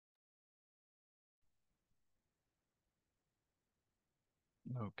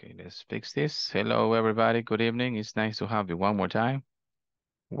Okay, let's fix this. Hello, everybody. Good evening. It's nice to have you one more time.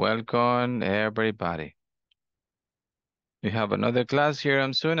 Welcome, everybody. We have another class here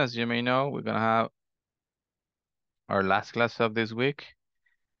on soon. As you may know, we're going to have our last class of this week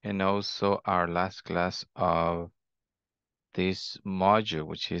and also our last class of this module,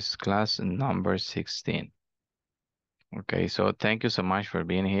 which is class number 16. Okay, so thank you so much for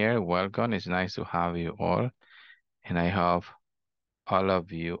being here. Welcome. It's nice to have you all. And I hope all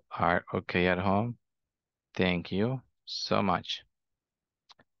of you are okay at home. Thank you so much.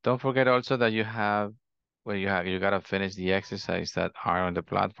 Don't forget also that you gotta finish the exercise that are on the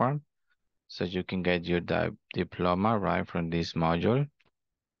platform so you can get your diploma right from this module.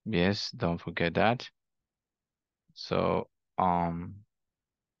 Yes, don't forget that. So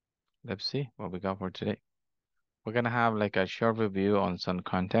let's see what we got for today. We're gonna have like a short review on some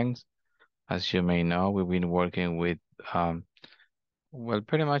contents. As you may know, we've been working with well,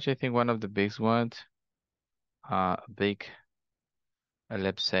 pretty much I think one of the big ones, big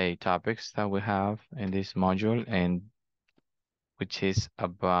let's say topics that we have in this module, and which is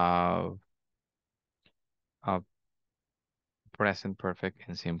about uh, present perfect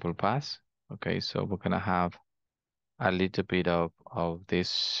and simple past. Okay, so we're gonna have a little bit of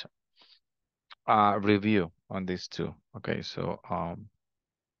this review on these two. Okay, so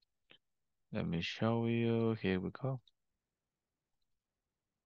let me show you. Here we go.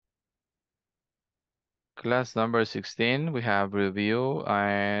 Class number 16, we have review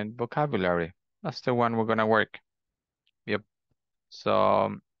and vocabulary. That's the one we're gonna work. Yep.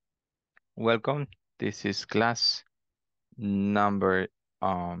 So welcome. This is class number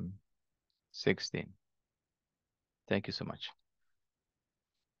 16. Thank you so much.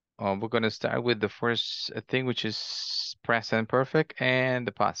 We're going to start with the first thing, which is present perfect and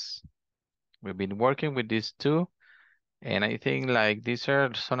the past. We've been working with these two, and I think like these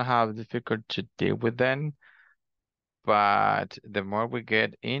are somehow difficult to deal with them, but the more we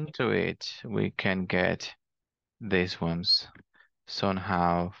get into it, we can get these ones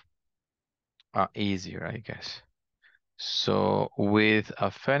somehow easier, I guess. So with a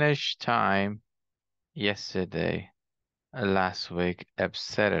finish time yesterday, last week,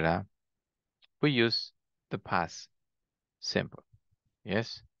 etc., we use the past simple.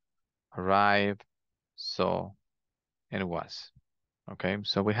 Yes, arrive, saw, and was. Okay,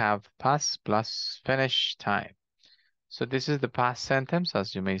 so we have past plus finish time. So this is the past sentence,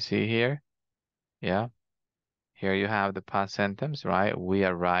 as you may see here. Yeah, here you have the past sentence, right? We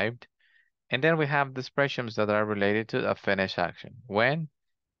arrived. And then we have the expressions that are related to a finished action. When?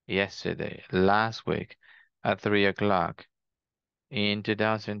 Yesterday, last week, at 3 o'clock, in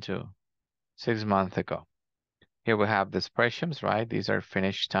 2002, 6 months ago. Here we have the expressions, right? These are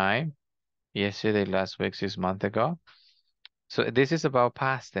finished time. Yesterday, last week, 6 months ago. So this is about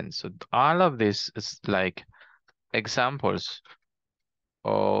past tense. So all of this is like examples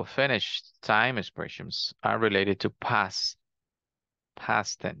of finished time expressions are related to past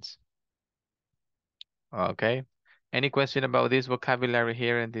tense. Okay. Any question about this vocabulary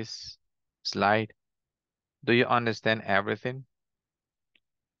here in this slide? Do you understand everything?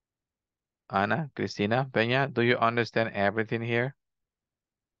 Ana, Cristina, Peña, do you understand everything here?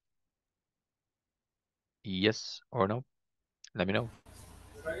 Yes or no? Let me know.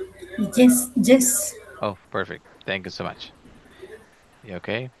 Yes, yes. Oh, perfect. Thank you so much. Yeah,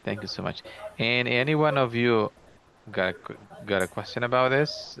 okay, thank you so much. And any one of you got a question about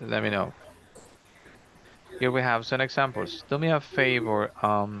this? Let me know. Here we have some examples. Do me a favor.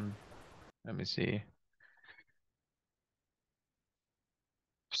 Let me see.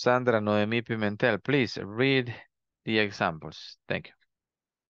 Sandra Noemi Pimentel, please read the examples. Thank you.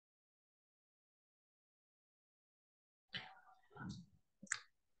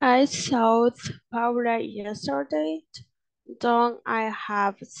 I saw Paula yesterday. Don't I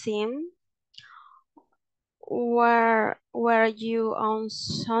have seen? Where you on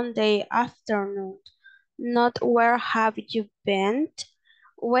Sunday afternoon? Not where have you been?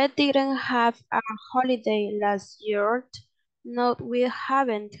 We didn't have a holiday last year. No, we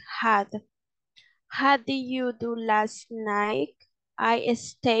haven't had. How did you do last night? I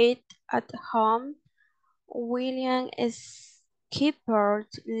stayed at home. William is keeper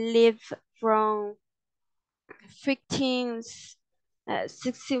live from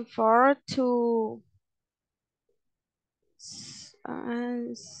 1564 to uh,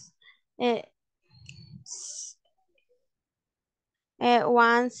 uh,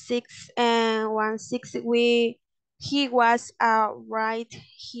 16. He was right.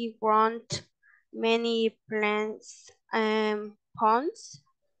 He won many plants and ponds.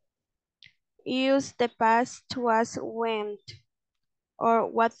 Use the past was went. or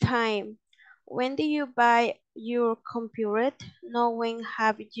what time? When did you buy your computer? No, when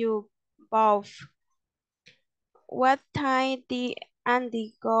have you bought? What time did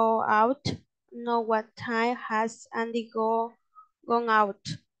Andy go out? No, what time has Andy gone out?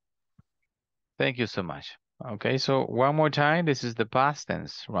 Thank you so much. Okay, so one more time, this is the past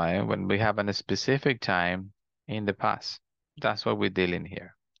tense, right? When we have a specific time in the past. That's what we're dealing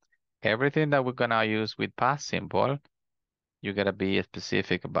here. Everything that we're gonna use with past simple, you gotta be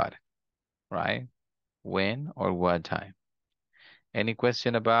specific about it, right? When or what time. Any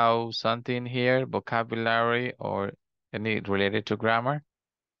question about something here, vocabulary or any related to grammar?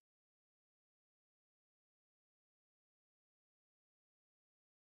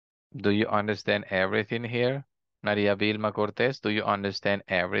 Do you understand everything here? Maria Vilma Cortez, do you understand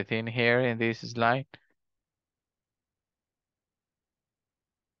everything here in this slide?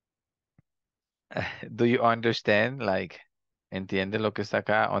 Do you understand, like, entiende lo que está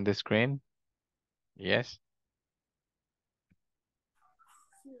acá on the screen? Yes?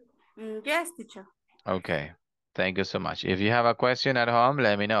 Yes, teacher. Okay. Thank you so much. If you have a question at home,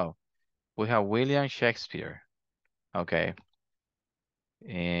 let me know. We have William Shakespeare. Okay.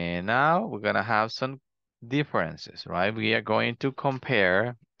 And now we're gonna have some differences, right? We are going to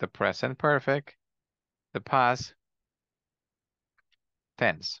compare the present perfect, the past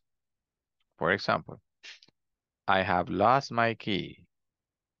tense. For example, I have lost my key.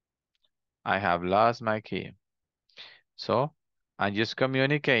 I have lost my key. So I just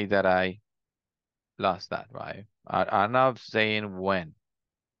communicate that I lost that, right? I'm not saying when.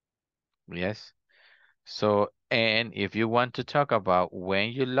 Yes. So, and if you want to talk about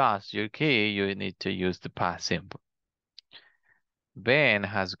when you lost your key, you need to use the past simple. Ben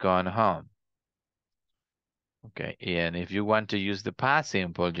has gone home. Okay, and if you want to use the past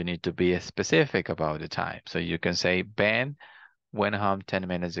simple, you need to be specific about the time. So you can say Ben went home 10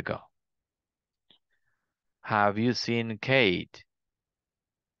 minutes ago. Have you seen Kate?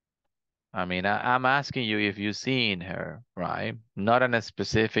 I mean, I'm asking you if you've seen her, right? Not on a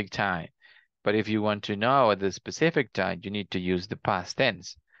specific time. But if you want to know at the specific time, you need to use the past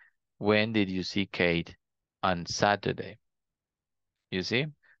tense. When did you see Kate? On Saturday. You see?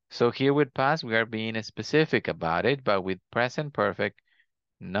 So here with past, we are being specific about it, but with present perfect,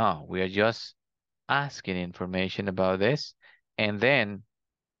 no, we are just asking information about this, and then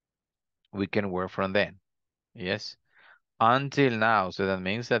we can work from then. Yes? Until now, so that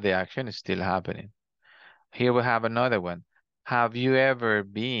means that the action is still happening. Here we have another one. Have you ever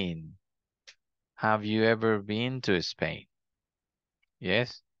been? Have you ever been to Spain?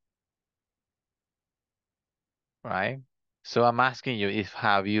 Yes? Right? So I'm asking you if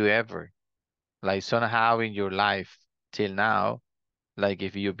have you ever, like somehow in your life till now, like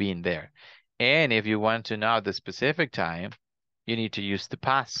if you've been there. And if you want to know the specific time, you need to use the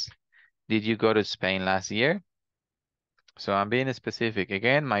past. Did you go to Spain last year? So I'm being specific.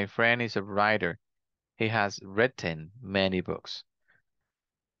 Again, my friend is a writer. He has written many books.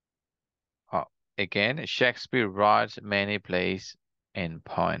 Oh, again, Shakespeare wrote many plays and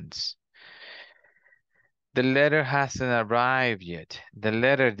poems. The letter hasn't arrived yet. The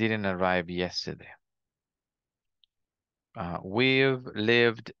letter didn't arrive yesterday. We've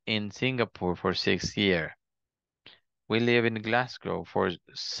lived in Singapore for 6 years. We live in Glasgow for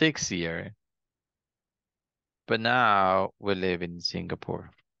 6 years, but now we live in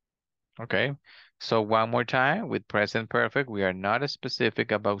Singapore. Okay, so one more time with present perfect, we are not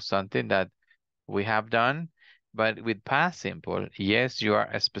specific about something that we have done, but with past simple, yes, you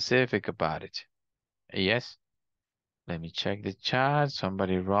are specific about it. Yes. Let me check the chat.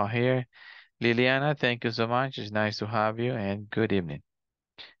 Somebody wrote here. Liliana, thank you so much. It's nice to have you and good evening.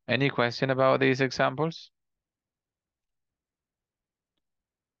 Any question about these examples?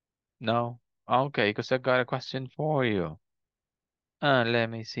 No? Okay, because I got a question for you. Let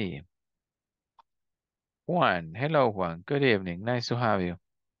me see. Juan, hello Juan. Good evening. Nice to have you.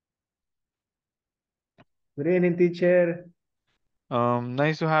 Good evening, teacher.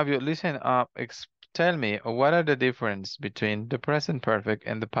 Nice to have you. Listen, tell me, what are the difference between the present perfect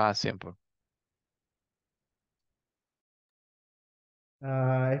and the past simple?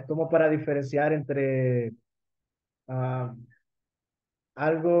 Es como para diferenciar entre ah,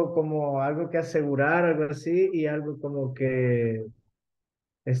 algo como algo que asegurar, algo así, y algo como que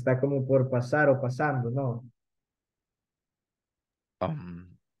está como por pasar o pasando, ¿no?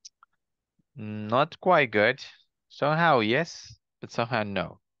 Um, Not quite good. Somehow yes, but somehow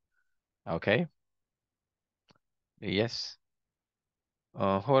no. Okay. Yes.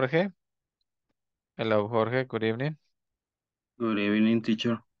 Jorge. Hello, Jorge. Good evening. Good evening,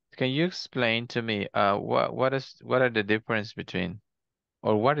 teacher. Can you explain to me what are the difference between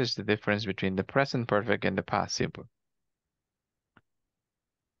Or what is the difference between the present perfect and the past simple?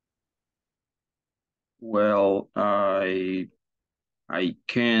 Well, I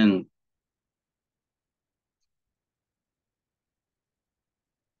can.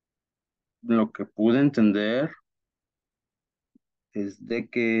 Lo que pude entender es de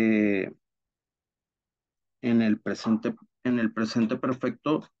que en en el presente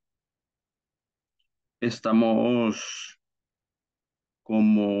perfecto estamos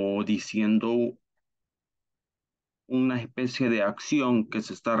como diciendo una especie de acción que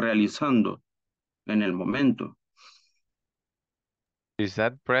se está realizando en el momento. Is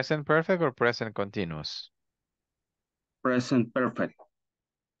that present perfect or present continuous? Present perfect.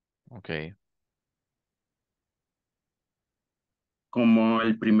 Okay. Como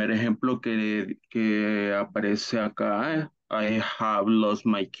el primer ejemplo que aparece acá, I have lost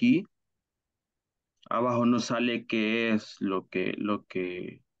my key. Abajo no sale qué es lo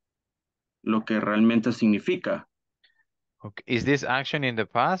que realmente significa Okay. Is this action in the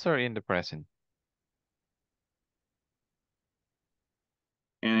past or in the present?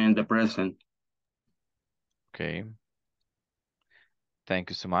 en the present. Okay. Thank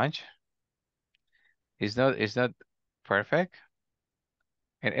you so much. It's not perfect.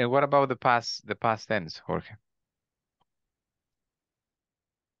 And what about the past tense, Jorge?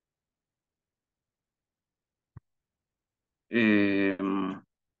 Eh,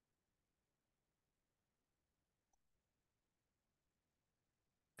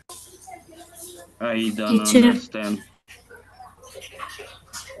 I don't Teacher, understand.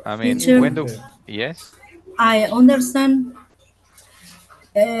 I mean, teacher, when do Okay. yes? I understand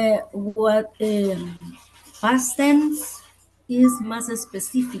what past tense is más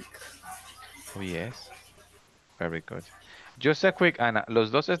specific. Oh, yes. Very good. Just a quick, Ana,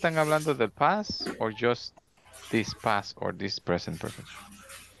 ¿los dos están hablando del past or just this past or this present perfect?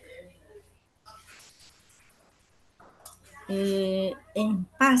 En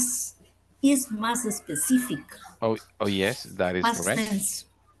past is más specific. Oh, yes, that is Past correct. tense.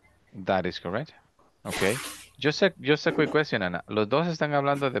 That is correct. Okay. Just a quick question, Ana. ¿Los dos están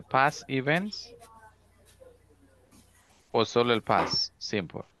hablando de past events o solo el past?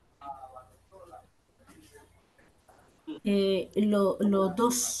 Simple. Los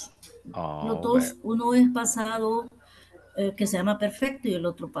dos. Los Oh, dos, uno es pasado que se llama perfecto y el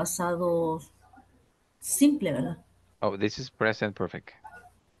otro pasado simple, ¿verdad? oh, this is present perfect.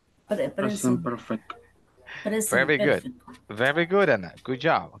 Present Present, perfect. present Very good. perfect. Very good, Ana. Good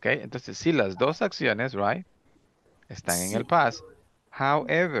job. Okay. Entonces, sí, las dos acciones, right, están en el Sí. past.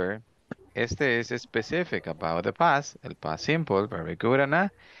 However, este es specific about the past, el past simple. Very good,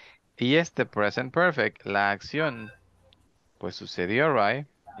 Ana. Y este present perfect, la acción, pues sucedió, right,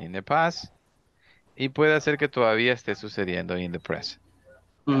 in the past. Y puede ser que todavía esté sucediendo in the present.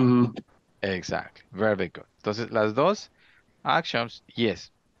 Ujú. Exactly. Very good. Entonces, las dos actions,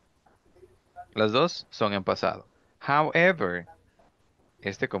 yes. Las dos son en pasado. However,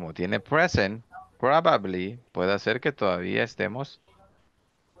 este como tiene present, probably puede ser que todavía estemos,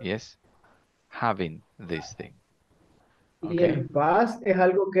 yes, having this thing. Y Okay. el past es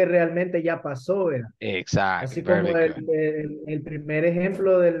algo que realmente ya pasó, ¿verdad? Exactly. Así Very como good. el primer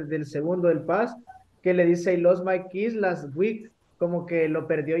ejemplo del segundo del past, que le dice, I lost my keys last week, como que lo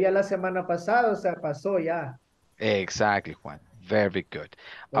perdió ya la semana pasada, o sea, pasó ya. Exactly, Juan. Very good.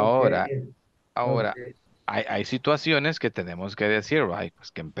 Ok, Ahora, ok, hay situaciones que tenemos que decir, right?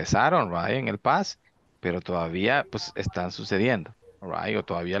 Pues que empezaron, right, en el past, pero todavía, pues, están sucediendo, right? O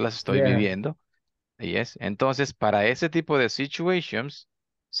todavía las estoy yeah, viviendo. Yes. Entonces, para ese tipo de situations,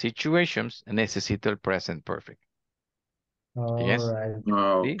 necesito el present perfect. all Yes. right,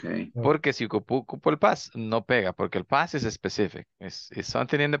 ¿Sí? Ok. Porque si ocupo el past, no pega, porque el past es specific. Es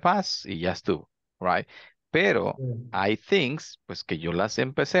something in the past y ya estuvo, right? Pero hay things, pues que yo las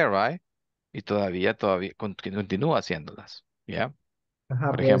empecé, right? Y todavía continúo haciéndolas, ¿ya?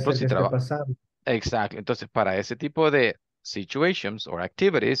 ajá, Por puede ejemplo, ser si que esté trabajo. pasando. Exacto. Entonces, para ese tipo de situations or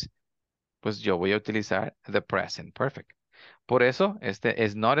activities, pues yo voy a utilizar the present perfect. Por eso, este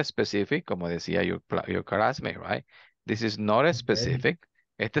es not specific, como decía your classmate, right? This is not Okay, specific.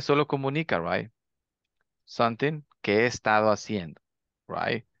 Este solo comunica, right? Something que he estado haciendo,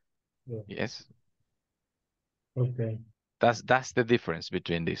 right? yeah, Yes. okay. That's the difference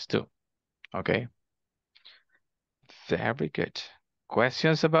between these two. Okay. Very good.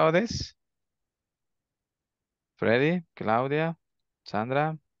 Questions about this? Freddy, Claudia,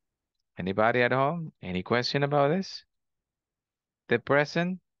 Sandra, anybody at home? Any question about this? The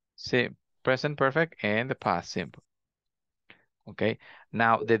present, present perfect and the past simple. Okay.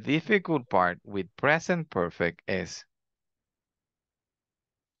 Now, the difficult part with present perfect is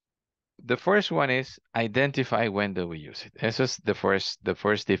The first one is identify when do we use it. Eso es the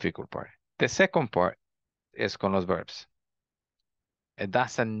first difficult part. The second part is con los verbs. And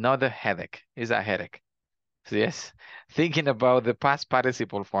that's another headache. It's a headache. So yes, thinking about the past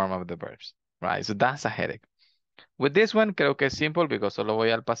participle form of the verbs, right? So that's a headache. With this one, creo que es simple because solo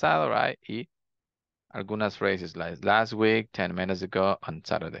voy al pasado, right? Y algunas phrases like last week, 10 minutes ago on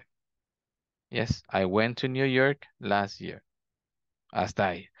Saturday. Yes, I went to New York last year. Hasta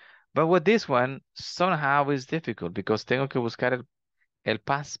ahí. But with this one, somehow is difficult because tengo que buscar el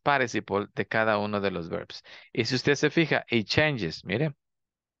past participle de cada uno de los verbs. Y si usted se fija, it changes. Mire,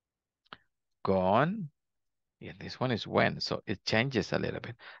 gone. Yeah, this one is when, so it changes a little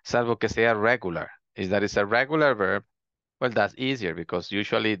bit. Salvo que sea regular. If that is a regular verb, well, that's easier because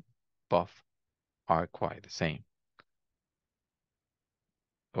usually both are quite the same.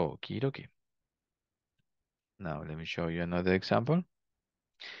 Okie dokie. Now let me show you another example.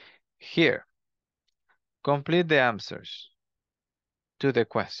 Here, complete the answers to the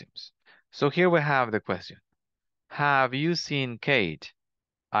questions. So here we have the question. Have you seen Kate?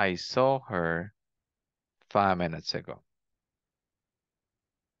 I saw her 5 minutes ago.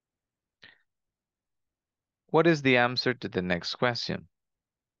 What is the answer to the next question?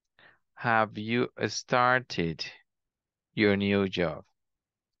 Have you started your new job?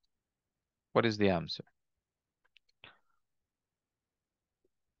 What is the answer?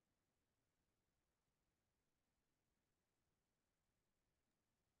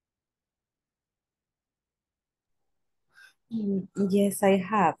 Yes, I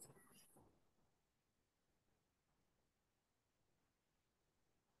have.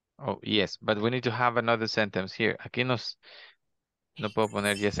 Oh, yes, but we need to have another sentence here. Aquí no puedo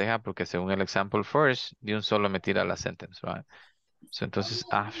poner yes, I have, porque según el example first, de un solo me tira la sentence, right? So entonces,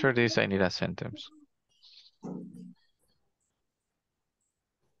 after this, I need a sentence.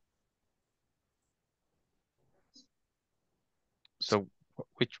 So,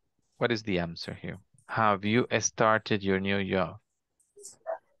 what is the answer here? Have you started your new job?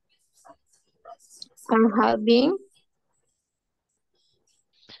 I have been.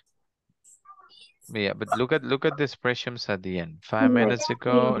 Yeah, but look at the expressions at the end. 5 minutes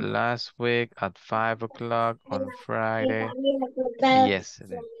ago, last week, at 5 o'clock, on Friday,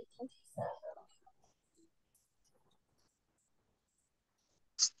 yesterday.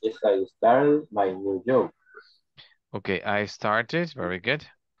 Yes, I started my new job. Okay, I started. Very good.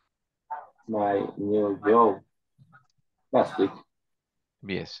 My new job last week.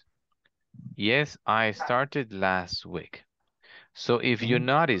 Yes. Yes, I started last week. So if you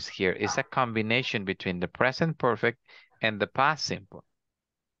notice here, it's a combination between the present perfect and the past simple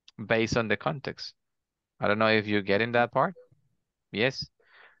based on the context. I don't know if you're getting that part. Yes.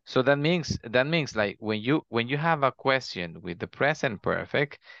 So that means like when you have a question with the present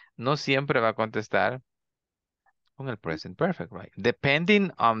perfect, no siempre va a contestar con el present perfect, right?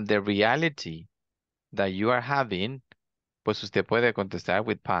 Depending on the reality that you are having, pues usted puede contestar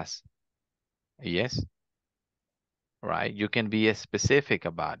with past. Yes. Right? You can be specific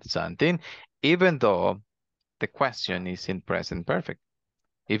about something, even though the question is in present perfect.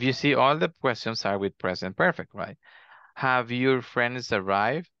 If you see, all the questions are with present perfect, right? Have your friends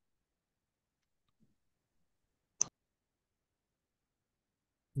arrived?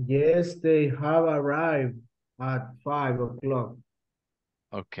 Yes, they have arrived at 5 o'clock.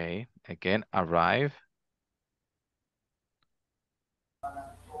 Okay, again, arrive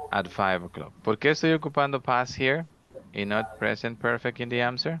at 5 o'clock. ¿Por qué estoy ocupando past here y not present perfect in the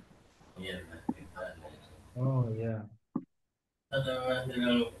answer? Oh, yeah.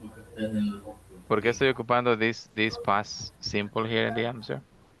 ¿Por qué estoy ocupando this past simple here in the answer?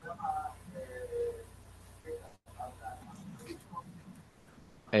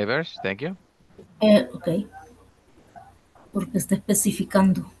 Evers, thank you. Ok, porque está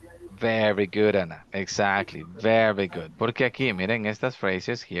especificando. Very good, Ana. Exactly. Very good. Porque aquí, miren, estas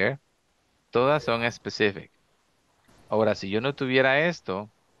phrases here, todas son specific. Ahora, si yo no tuviera esto,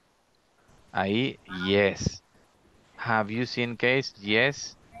 ahí, yes. Have you seen Case?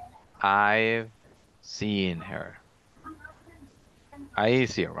 Yes, I've seen her. Ahí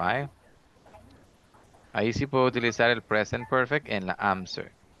sí, right? Ahí sí puedo utilizar el present perfect en la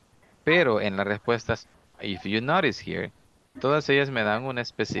answer. Pero en las respuestas, if you notice here, todas ellas me dan un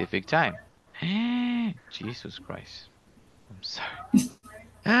specific time. Jesus Christ. I'm sorry.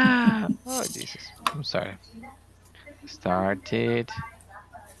 Oh, Jesus. I'm sorry. Started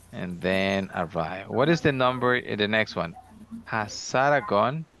and then arrived. What is the number in the next one? Has Sarah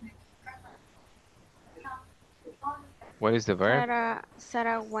gone? What is the verb?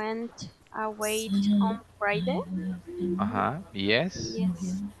 Sarah went away on Friday. Uh-huh. Yes.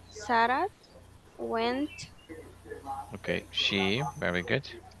 Yes. Sarah went. Okay, she, very good.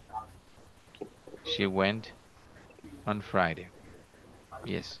 She went on Friday.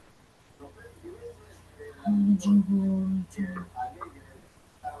 Yes.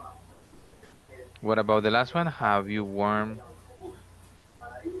 What about the last one? Have you warmed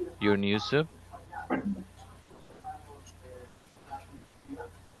your new soup?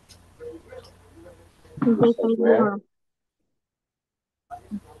 Yes, I wear.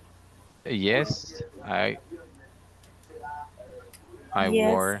 Yes, I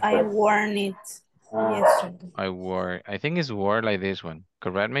Yes, wore, I worn it yesterday. I think it's wore like this one.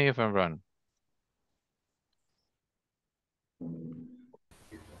 Correct me if I'm wrong.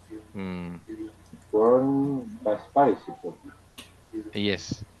 Hmm. Born past participle,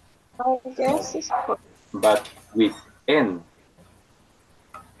 Yes, I guess it's but with N.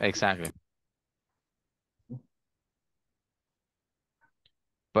 exactly.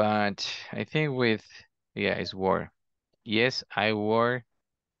 But I think with, yeah, it's wore. Yes, I wore,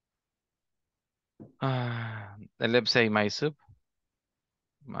 let's say my soup,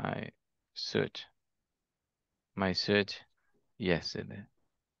 my suit, my suit yesterday.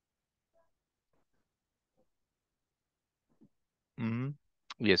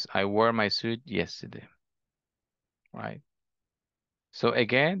 Yes, I wore my suit yesterday, right? So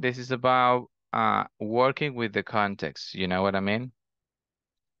again, this is about working with the context. You know what I mean?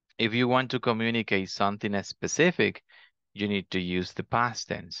 If you want to communicate something specific, you need to use the past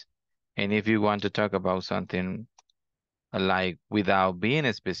tense. And if you want to talk about something like without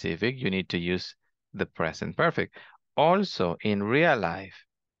being specific, you need to use the present perfect. Also, in real life,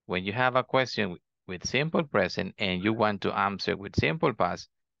 when you have a question with simple present and you want to answer with simple past,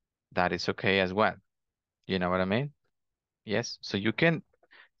 that is okay as well. You know what I mean? Yes. So you can,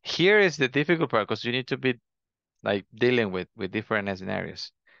 here is the difficult part because you need to be like dealing with different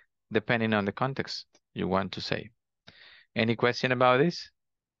scenarios depending on the context you want to say. Any question about this?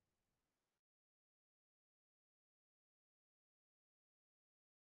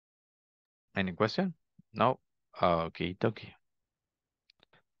 Any question? No? Okay, okay.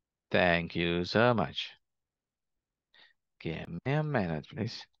 Thank you so much. Give me a minute,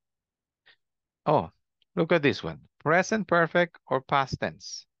 please. Oh, look at this one. Present perfect or past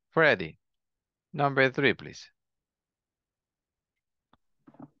tense? Freddy, number 3, please.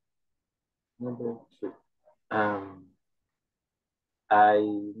 Number 3. I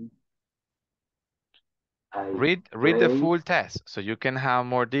Read the played. full test so you can have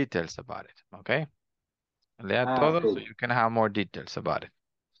more details about it, okay? Lea todo so Okay. you can have more details about it.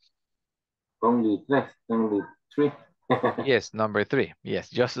 Only three. Yes, number 3. Yes,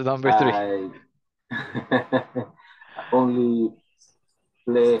 just number 3. I only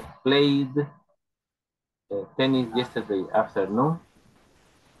played tennis yesterday afternoon.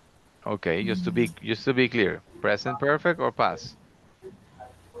 Okay, just to be clear. Present perfect or past?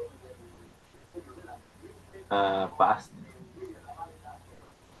 Past.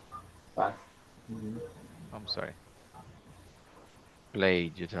 Past. I'm sorry.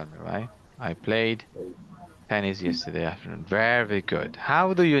 Played, you tell me, right? I played tennis yesterday afternoon. Very good.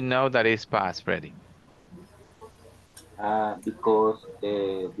 How do you know that it's past, Freddy? Because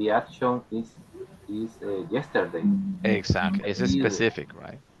the action is yesterday. Exactly. I It's a did specific,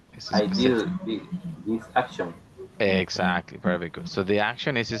 right? It's a I specific. did this action. Exactly. Very good. So the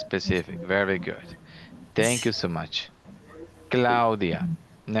action is specific. Very good. Thank you so much. Claudia.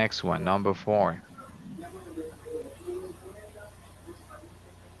 Next one, number 4.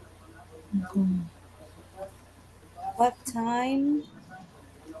 What time?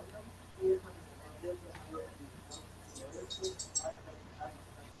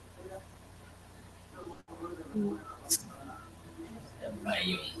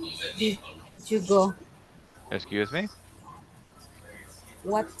 Did you go? Excuse me?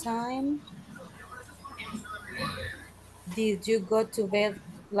 What time did you go to bed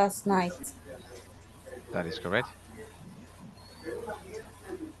last night? That is correct.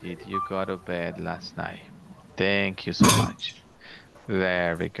 Did you go to bed last night? Thank you so much.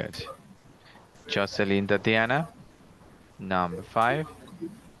 Very good. Jocelyn Tatiana, number 5.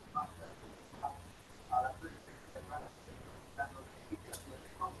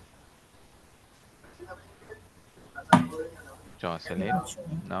 Jocelyn,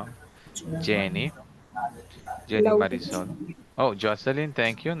 no. Jenny, Jenny low. Marisol. Oh, Jocelyn,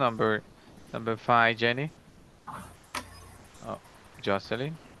 thank you. Number 5, Jenny. Oh,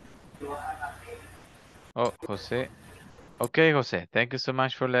 Jocelyn. Oh, Jose. Okay, Jose. Thank you so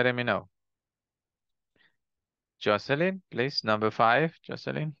much for letting me know. Jocelyn, please, number 5.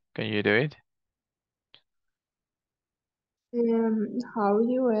 Jocelyn, can you do it? Have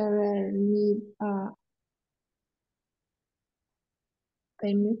you ever meet a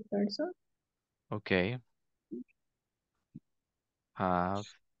famous person? Okay. Have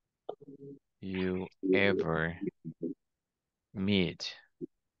you ever meet?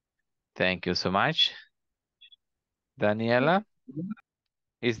 Thank you so much. Daniela,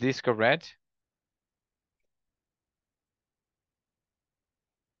 is this correct?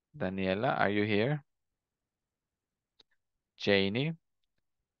 Daniela, are you here? Janie,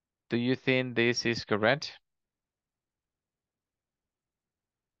 do you think this is correct?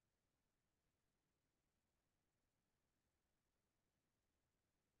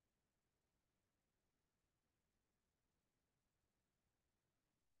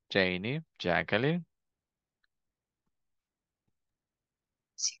 Janie, Jacqueline,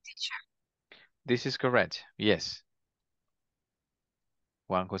 this is correct. Yes.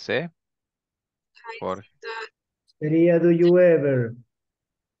 Juan José, por Sería do you ever.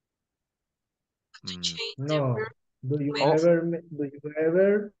 mm, No. Do you oh,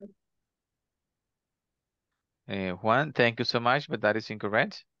 ever? Juan, thank you so much, but that is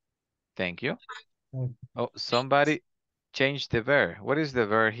incorrect. Thank you. Okay. Oh, somebody changed the verb. What is the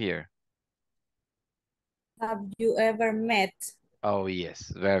verb here? Have you ever met? Oh,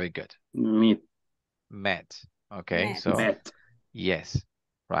 yes, very good. Meet. Met. Okay, Met. so Met. yes,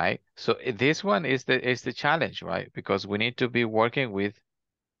 right. So this one is the challenge, right? Because we need to be working with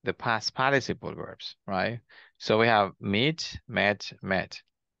the past participle verbs, right? So we have meet, met, met.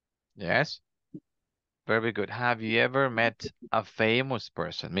 Yes. Very good. Have you ever met a famous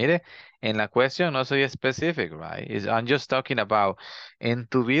person? Mire, en la cuestión no soy specific, right? I'm just talking about en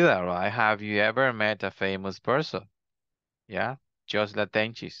tu vida, right? Have you ever met a famous person? Yeah, just la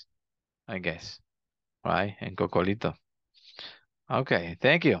tenchis, I guess, right? En Cocolito. Okay,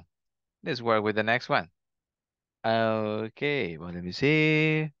 thank you. Let's work with the next one. Okay, well, let me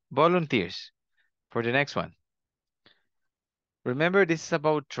see. Volunteers for the next one. Remember, this is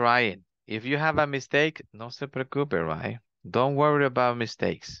about trying. If you have a mistake, no se preocupe, right? Don't worry about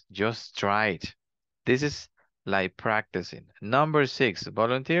mistakes. Just try it. This is like practicing. Number 6,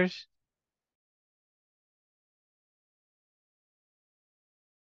 volunteers.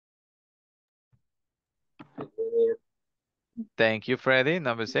 Thank you, Freddy.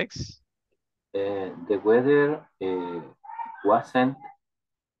 Number 6. The weather wasn't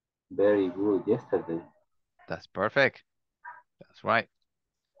very good yesterday. That's perfect. That's right.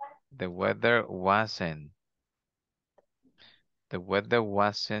 The weather wasn't. The weather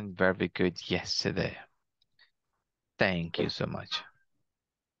wasn't very good yesterday. Thank you so much.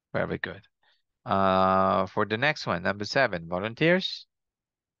 Very good. For the next one, number 7, volunteers.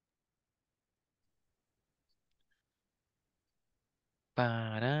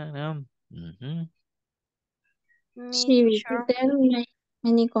 Ba-da-dum. Me, She teacher. visited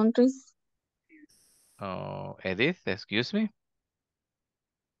many countries. Oh, Edith, excuse me.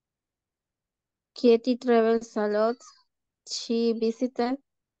 Katie travels a lot. She visited.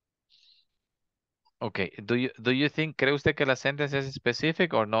 Okay, do you think, ¿cree usted que la sentence es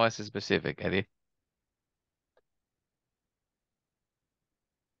specific or no es specific, Edith?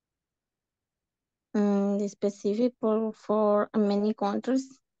 Specific for many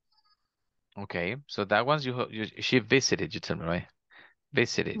countries. Okay, so that one's she visited, you tell me, right?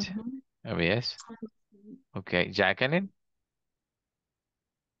 Visited. Oh, yes. Okay, Jacqueline?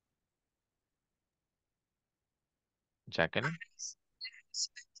 Jacqueline?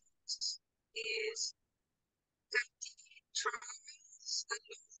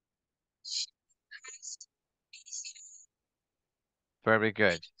 Very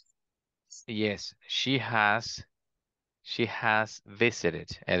good. Yes, she has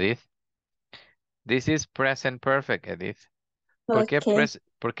visited, Edith. This is present perfect, Edith. Okay.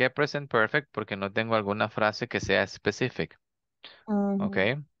 ¿Por qué present perfect? Porque no tengo alguna frase que sea specific.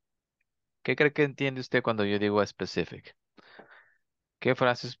 Okay. ¿Qué cree que entiende usted cuando yo digo specific? ¿Qué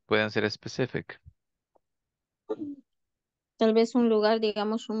frases pueden ser specific? Tal vez un lugar,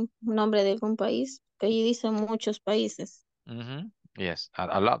 digamos, un nombre de algún país, que ahí dicen muchos países. Yes,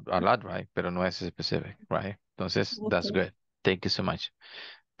 a lot, right? Pero no es specific, right? Entonces, that's Okay. good. Thank you so much.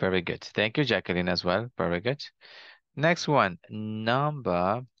 Very good. Thank you, Jacqueline, as well. Very good. Next one,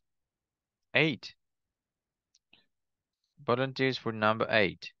 number 8. Volunteers for number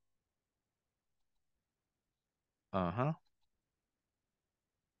 8.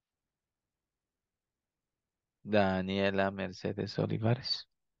 Daniela Mercedes Olivares.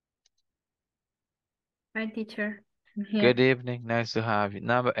 Hi, teacher. I'm here. Good evening. Nice to have you.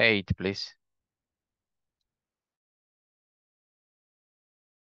 Number 8, please.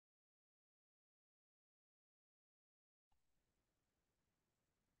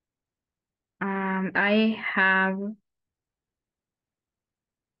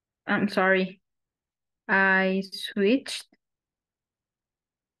 I'm sorry. I switched.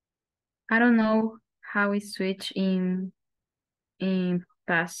 I don't know how we switch in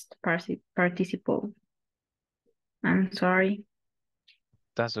past participle. I'm sorry.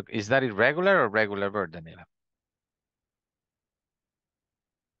 That's okay. Is that irregular or regular verb, Daniela?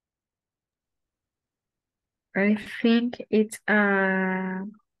 I think it's a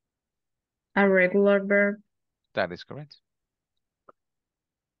regular verb. That is correct.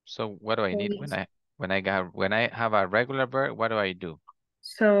 So what do I need when I have a regular verb? What do I do?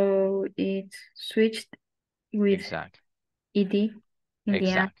 So it's switched with Exactly. ed in the end.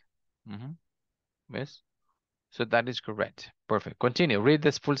 Exactly. Yes. So that is correct. Perfect. Continue. Read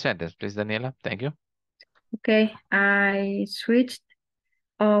this full sentence, please, Daniela. Thank you. Okay, I switched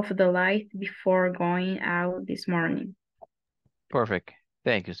off the light before going out this morning. Perfect.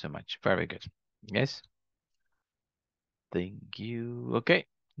 Thank you so much. Very good. Yes. Thank you. Okay.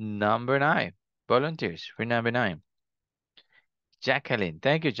 Number 9. Volunteers for number 9. Jacqueline.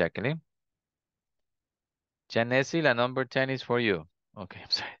 Thank you, Jacqueline. Janesi, la number 10 is for you. Okay, I'm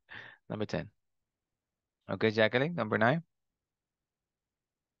sorry. Number 10. Okay, Jacqueline, number 9.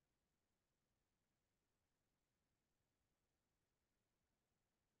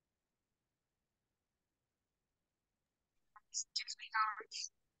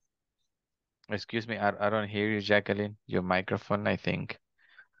 Excuse me, I don't hear you, Jacqueline. Your microphone, I think,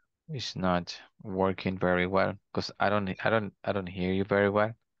 is not working very well because I don't hear you very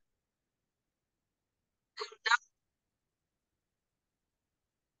well.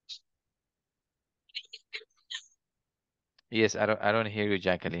 Yes, I don't hear you,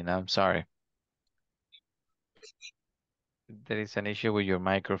 Jacqueline. I'm sorry. There is an issue with your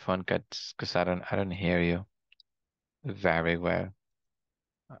microphone because I don't hear you very well.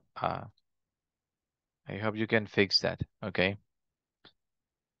 I hope you can fix that, okay?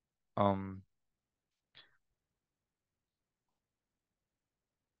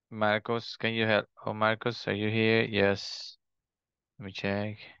 Marcos, can you help? Oh, Marcos, are you here? Yes. Let me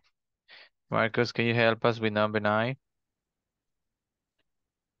check. Marcos, can you help us with number 9?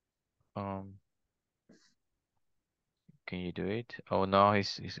 Can you do it? Oh no,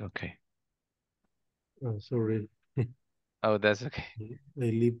 he's okay. Oh, sorry. Oh, that's okay.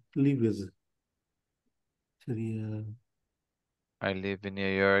 I live as sería I live in New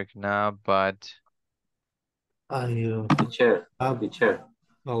York now, but I Teacher, have teacher.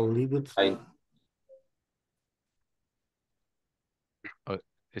 I'll leave it. oh,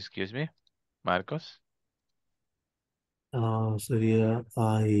 excuse me, Marcos. Sería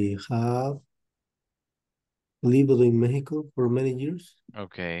I have lived in Mexico for many years.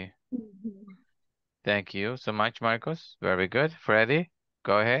 Okay. Thank you so much, Marcos. Very good. Freddy,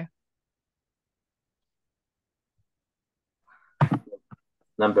 go ahead.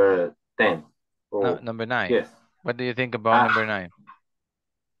 Number 10. No, Oh, number 9. yes. What do you think about number 9?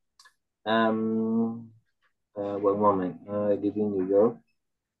 One moment. I live in New York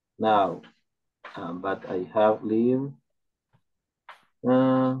now, but I have lived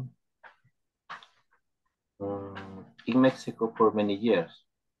in Mexico for many years.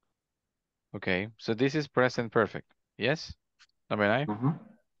 Okay, so this is present perfect. Yes? Number 9?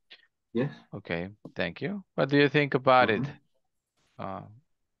 Yes. Okay, thank you. What do you think about it?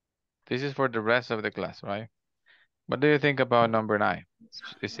 This is for the rest of the class, right? What do you think about number 9?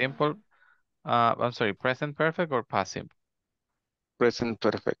 It's simple. I'm sorry, present perfect or past simple? Present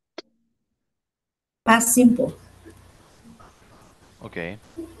perfect. Past simple. Okay.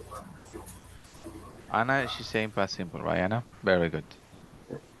 Anna, she's saying past simple, right, Anna? Very good.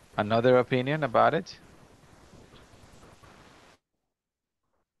 Another opinion about it?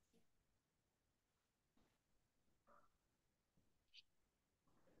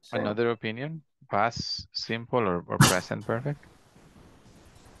 Another opinion? Past simple or present perfect?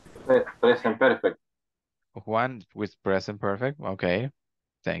 Present perfect. One with present perfect. Okay.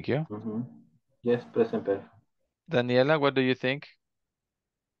 Thank you. Yes, present perfect. Daniela, what do you think?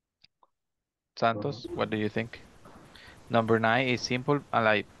 Santos, what do you think? Number 9 is simple,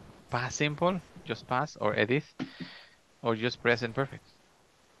 like past simple, just past, or Edith, or just present perfect?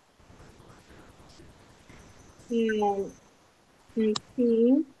 I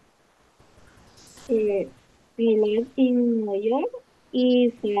think I live in New York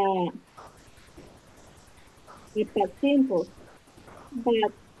is a past simple,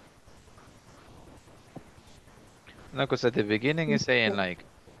 but No, because at the beginning it's saying like,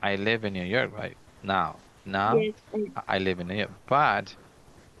 I live in New York, right? Now yes, I live in New York, but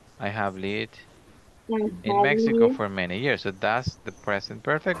I have lived In Mexico for many years. So that's the present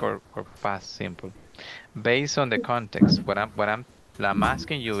perfect or past simple. Based on the context, I'm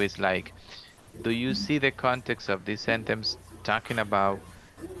asking you is like, do you see the context of this sentence talking about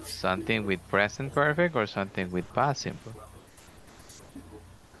something with present perfect or something with past simple?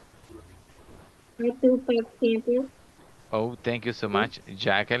 I do past simple. Oh, thank you so much,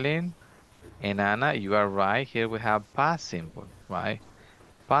 Jacqueline and Anna. You are right. Here we have past simple, right?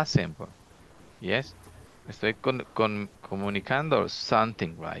 Past simple. Yes. Estoy comunicando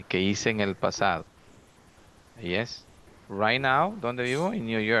something, right? Que hice en el pasado. Yes. Right now, ¿dónde vivo? In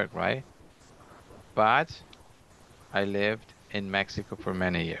New York, right? But I lived in Mexico for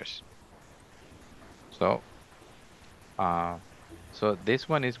many years. So, uh, so this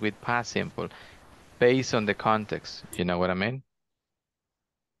one is with past simple, based on the context. You know what I mean?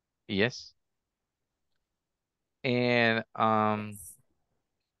 Yes. And give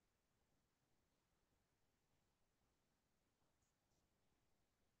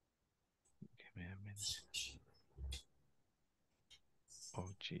me a minute. Oh,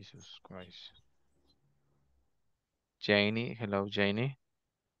 Jesus Christ. Janie, hello, Janie.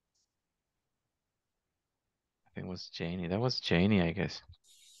 I think it was Janie. That was Janie, I guess.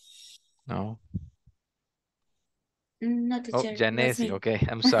 No. No, Oh, teacher, that's Janesi. me. Okay,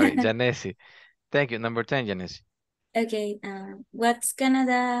 I'm sorry, Janesi. Thank you. Number 10, Janesi. Okay, what's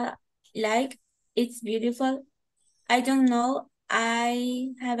Canada like? It's beautiful. I don't know. I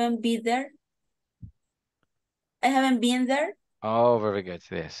haven't been there. I haven't been there. Oh, very good.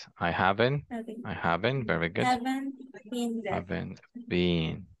 Yes, I haven't. Okay. I haven't. Very good. Haven't been there. Haven't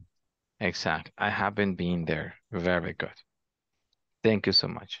been. Exact. I haven't been there. Very good. Thank you so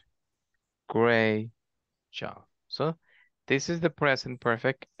much. Great job. So this is the present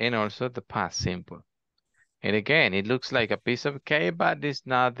perfect and also the past simple. And again, it looks like a piece of cake, but it's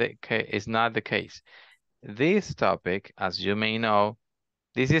not the case. It's not the case. This topic, as you may know,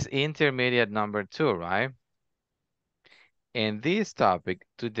 this is intermediate number 2, right? And this topic,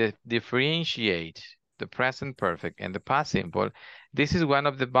 to differentiate the present perfect and the past simple, this is one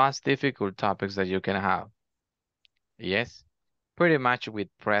of the most difficult topics that you can have. Yes, pretty much with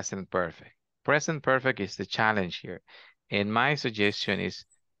present perfect. Present perfect is the challenge here. And my suggestion is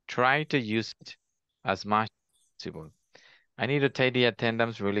try to use it as much as possible. I need to take the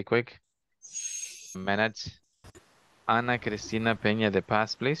attendance really quick. Minutes. Ana Cristina Peña de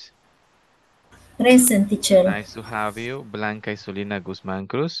Paz, please. Present, teacher. Nice to have you. Blanca Isolina Guzmán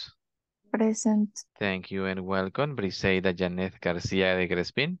Cruz. Present. Thank you and welcome. Briseida Janet Garcia de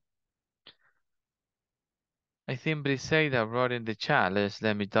Crespin. I think Briseida wrote in the chat.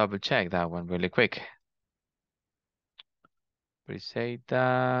 Let me double check that one really quick.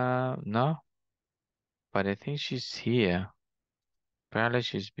 Briseida, no, but I think she's here. Probably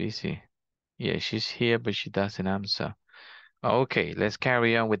she's busy. Yeah, she's here, but she doesn't answer. Okay, let's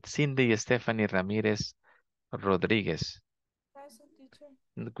carry on with Cindy Stephanie Ramirez Rodriguez.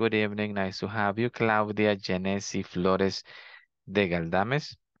 Good evening, nice to have you. Claudia Genesi Flores de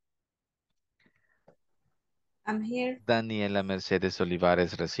Galdames. I'm here. Daniela Mercedes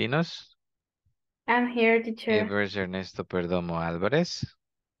Olivares Recinos. I'm here, teacher. Evers Ernesto Perdomo Álvarez.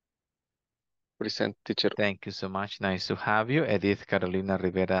 Present, teacher. Thank you so much. Nice to have you. Edith Carolina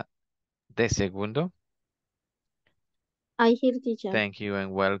Rivera de Segundo. I hear, teacher. Thank you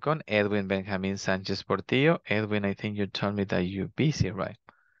and welcome. Edwin Benjamin Sanchez Portillo. Edwin, I think you told me that you're busy, right?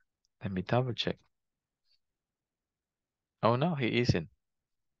 Let me double check. Oh no, he isn't.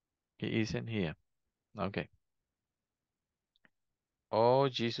 He isn't here. Okay. Oh,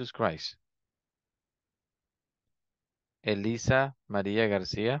 Jesus Christ. Elisa Maria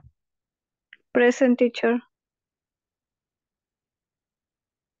Garcia. Present, teacher.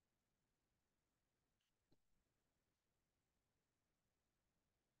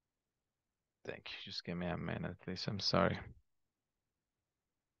 Thank you. Just give me a minute, please. I'm sorry.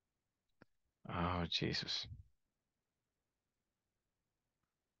 Oh, Jesus.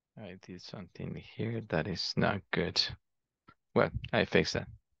 I did something here that is not good. Well, I fixed that.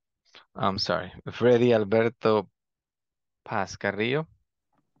 I'm sorry. Freddy Alberto Paz Carrillo.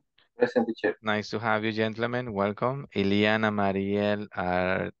 Present, teacher. Nice to have you, gentlemen. Welcome. Iliana Mariel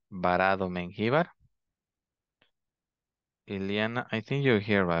Alvarado Menjivar. Iliana, I think you're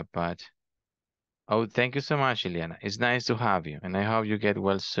here, right, but... Oh, thank you so much, Iliana. It's nice to have you, and I hope you get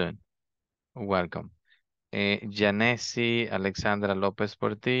well soon. Welcome. Janesi Alexandra Lopez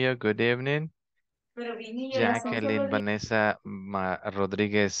Portillo, good evening. Jacqueline Vanessa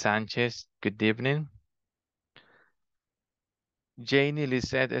Rodriguez Sanchez, good evening. Janie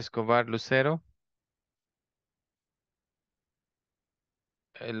Lisette Escobar Lucero.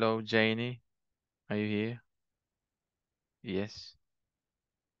 Hello, Janie. Are you here? Yes.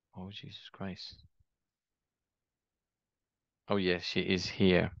 Oh, Jesus Christ. Oh, yes, she is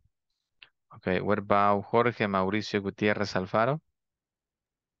here. Okay, what about Jorge Mauricio Gutierrez Alfaro?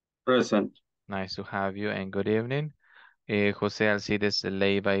 Present. Nice to have you and good evening. Jose Alcides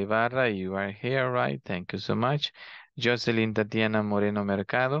Leiva Ibarra, you are here, right? Thank you so much. Jocelyn Tatiana Moreno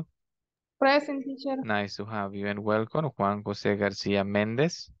Mercado. Present, teacher. Nice to have you and welcome. Juan José García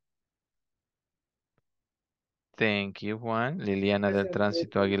Méndez. Thank you, Juan. Liliana del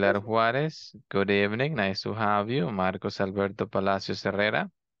Tránsito Aguilar Juárez. Good evening. Nice to have you. Marcos Alberto Palacios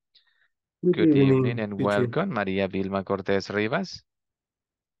Herrera. Good evening and teacher. welcome. María Vilma Cortés Rivas.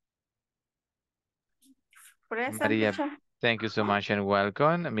 Present, María, teacher. thank you so much and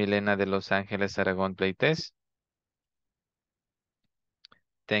welcome. Milena de Los Ángeles Aragón Pleites.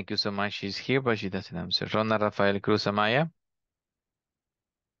 Thank you so much. She's here, but she doesn't answer. Rona Rafael Cruz Amaya.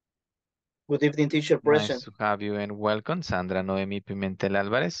 Good evening, teacher. Present. Nice to have you and welcome. Sandra Noemi Pimentel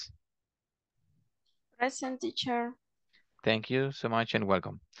Álvarez. Present, teacher. Thank you so much and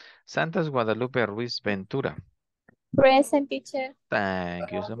welcome. Santos Guadalupe Ruiz Ventura. Present, teacher.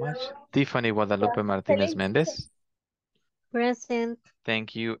 Thank you so much. Tiffany Guadalupe Martinez Mendez. Present.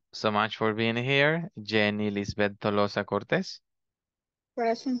 Thank you so much for being here. Jenny Lisbeth Tolosa Cortés.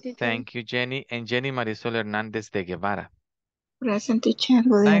 Present, teacher. Thank you, Jenny. And Jenny Marisol Hernández de Guevara. Present, teacher.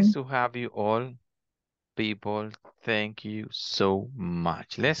 Good Nice evening. to have you all, people. Thank you so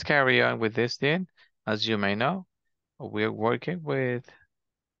much. Let's carry on with this then. As you may know, we're working with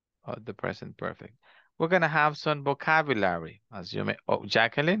the present perfect. We're going to have some vocabulary, as you may. Oh,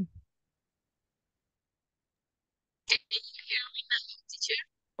 Jacqueline?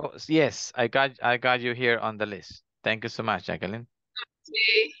 Oh, yes, I got you here on the list. Thank you so much, Jacqueline.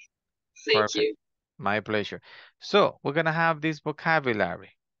 Okay. Thank Perfect. you. My pleasure. So we're going to have this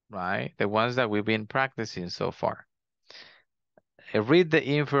vocabulary, right? The ones that we've been practicing so far. Read the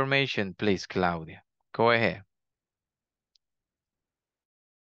information, please, Claudia. Go ahead.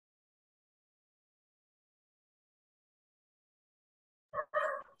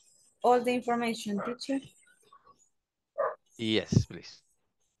 All the information, teacher. Yes, please.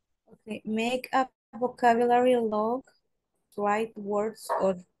 Okay, make a vocabulary log, write words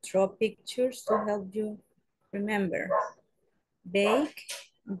or draw pictures to help you remember. Bake,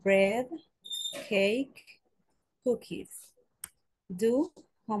 bread, cake, cookies. Do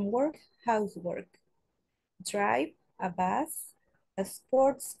homework, housework. Drive a bus, a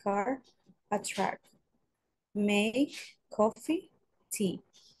sports car, a truck. Make coffee, tea.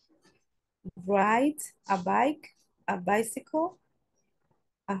 Ride a bike, a bicycle,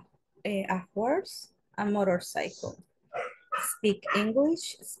 a horse, a motorcycle. Speak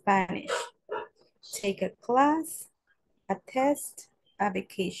English, Spanish. Take a class, a test, a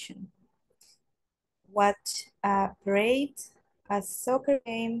vacation. Watch a parade, a soccer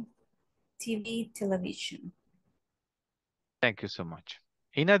game, TV, television. Thank you so much.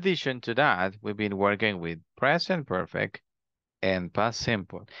 In addition to that, we've been working with present perfect and past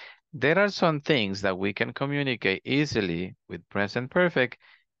simple. There are some things that we can communicate easily with present perfect,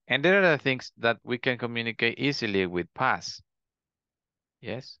 and there are things that we can communicate easily with past.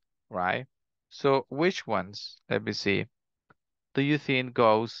 Yes, right? So which ones, let me see, do you think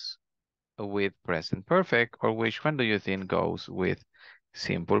goes with present perfect, or which one do you think goes with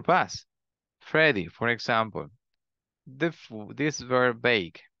simple past? Freddy, for example, this verb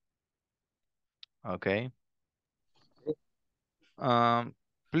bake, okay?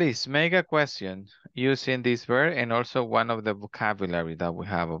 Please make a question using this verb and also one of the vocabulary that we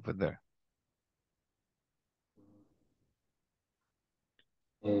have over there.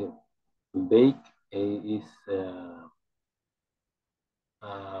 Bake is I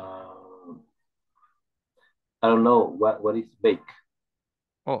don't know what is bake.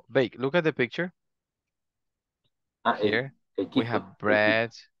 Oh, bake. Look at the picture. Here we have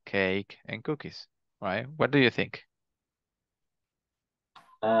bread, cake, and cookies, right? What do you think?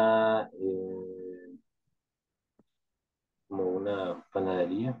 Como una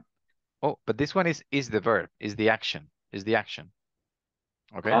panadería. Oh, but this one is the verb, is the action, is the action.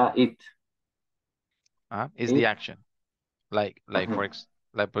 Okay. It. Is the action. Like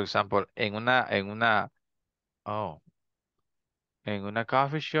for example, en una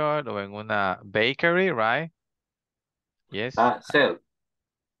coffee shop or en una bakery, right? Yes.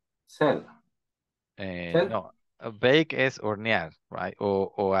 Sell. No, bake es hornear, right?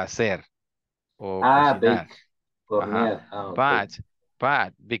 O hacer, o cocinar. Bake. Hornear. Okay.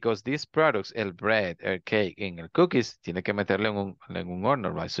 But because these products, el bread, el cake, and el cookies, tiene que meterle en un horno,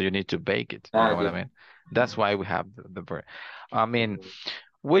 right? So you need to bake it. You know what I mean? That's why we have the verb. I mean,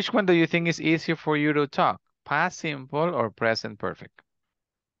 Which one do you think is easier for you to talk? Past simple or present perfect?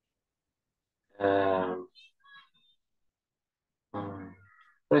 Um,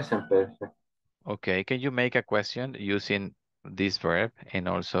 Present perfect. Okay, can you make a question using this verb and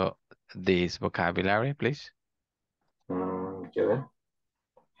also this vocabulary, please? Quiero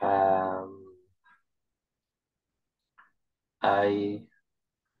ver. I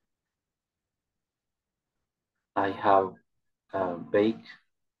have baked.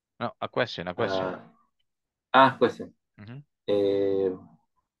 No, a question. Question. Mhm. Quiero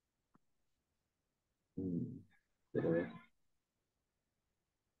ver.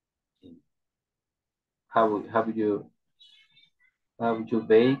 Have you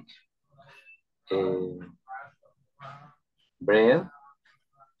baked bread?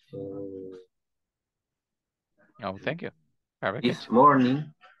 Oh, thank you. Very good. This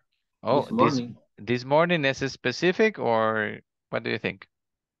morning. Oh, This morning. this morning is specific or what do you think?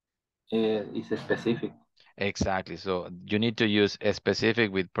 It's specific. Exactly. So you need to use a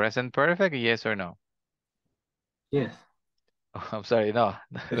specific with present perfect, yes or no? Yes. Oh, I'm sorry, no.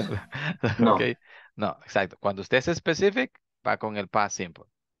 No. Okay. No, exacto. Cuando usted es specific, va con el past simple.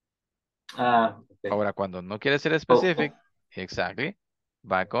 Okay. Ahora, cuando no quiere ser specific, exactly,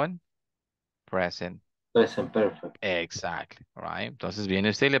 va con present. Present perfect. Exactly, right? Entonces viene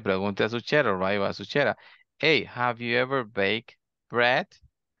usted y le pregunta a su chera, right? O a su chera, hey, have you ever baked bread?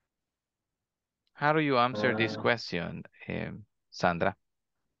 How do you answer this question, Sandra?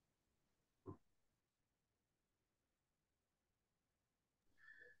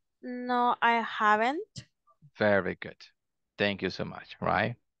 No, I haven't. Very good. Thank you so much,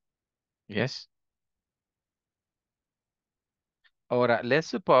 right? Yes. Ahora, let's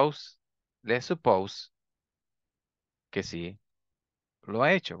suppose que sí lo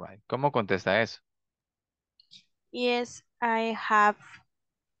ha hecho, right? ¿Cómo contesta eso? Yes, I have.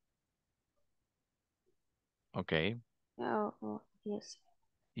 Okay. Yes.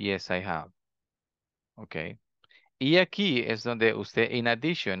 Yes, I have. Okay. Y aquí es donde usted, in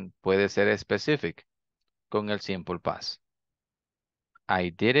addition, puede ser specific con el simple past. I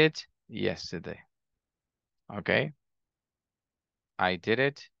did it yesterday. Okay. I did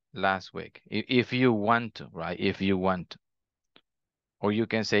it last week. If you want to, right? If you want to. Or you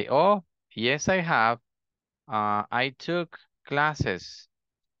can say, oh, yes, I have. I took classes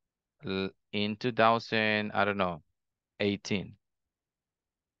in 2000, I don't know, 18.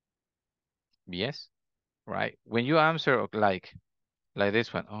 Yes, right? When you answer like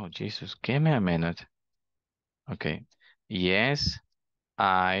this one, oh, Jesus, give me a minute. Okay. Yes,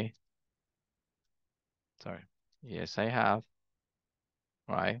 sorry. Yes, I have.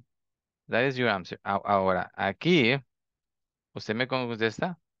 Right? That is your answer. Ahora, aquí, usted me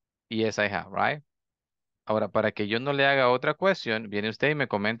contesta, yes, I have, right? Ahora, para que yo no le haga otra cuestión, viene usted y me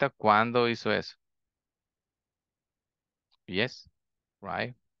comenta cuándo hizo eso. Yes,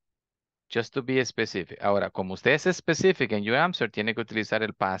 right? Just to be specific. Ahora, como usted es specific en your answer, tiene que utilizar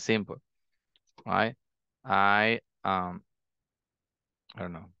el past simple, right? I don't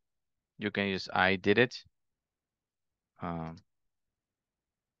know. You can use I did it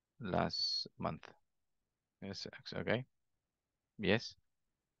last month. Yes, okay. Yes.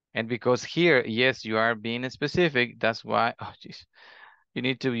 And because here, yes, you are being specific, that's why, oh, geez, you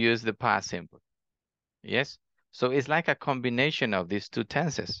need to use the past simple. Yes. So it's like a combination of these two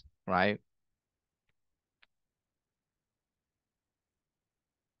tenses, right?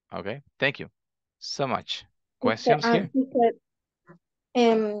 Okay. Thank you so much. Questions here?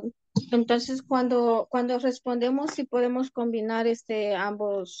 Entonces, cuando respondemos, sí podemos combinar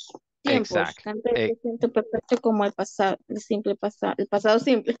ambos tiempos, Exactly. tanto el presente perfecto como el pasado, el pasado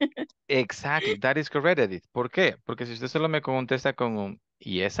simple. Exactly. That is correct, Edith. ¿Por qué? Porque si usted solo me contesta con un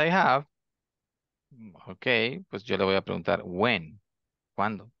yes, I have, ok, pues yo le voy a preguntar when.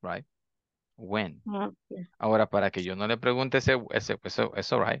 ¿Cuándo? Right? When. Ahora, para que yo no le pregunte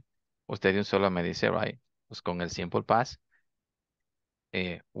eso, right? Usted de un solo me dice, right? Pues con el simple past,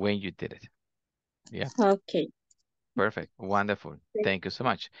 when you did it. Yeah. Okay. Perfect. Wonderful. Thank you so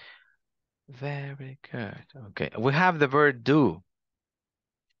much. Very good. Okay. We have the verb do.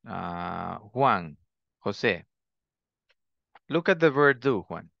 Juan, Jose. Look at the verb do,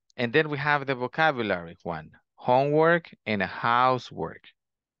 Juan. And then we have the vocabulary, Juan. Homework and housework.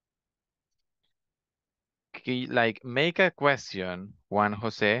 Like, make a question, Juan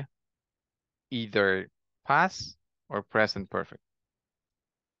Jose, either past or present perfect.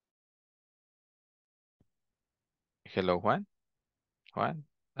 Hello, Juan? Juan,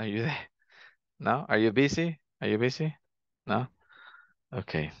 are you there? No? Are you busy? Are you busy? No?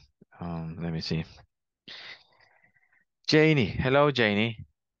 Okay. Let me see. Janie. Hello, Janie.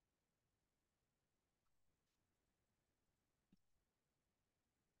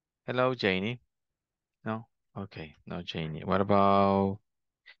 Hello, Janie. No? Okay, no Janie. What about...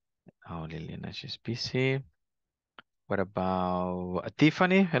 Oh, Liliana, she's busy. What about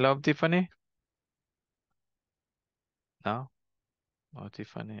Tiffany? Hello, Tiffany. No? No,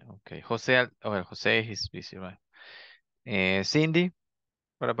 Tiffany. Okay. Jose, oh, Jose, he's busy, right? Cindy,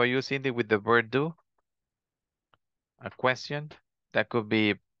 what about you, Cindy, with the verb do? A question that could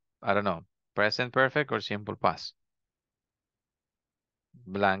be, I don't know, present perfect or simple past.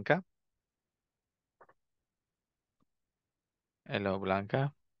 Blanca. Hello,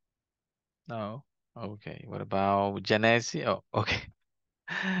 Blanca. No. Okay. What about Janesi? Oh, okay.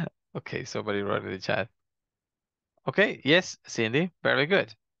 Okay, somebody wrote in the chat. Okay, yes, Cindy, very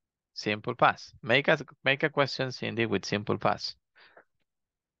good. Simple past. Make a question, Cindy, with simple past.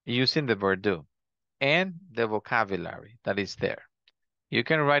 Using the verb do and the vocabulary that is there. You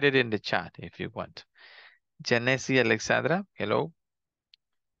can write it in the chat if you want. Janesi Alexandra, hello.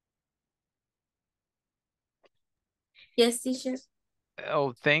 Yes, teacher.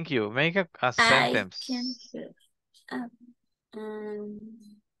 Oh, thank you. Make a I can. sentence Um,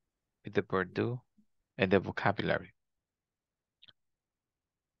 with the verb do and the vocabulary.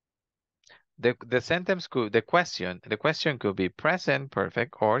 The sentence could, the question could be present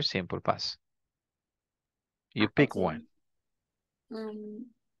perfect or simple past. You pick okay. one.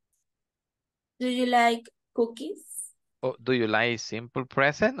 Do you like cookies? Oh, do you like simple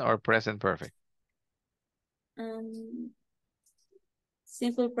present or present perfect?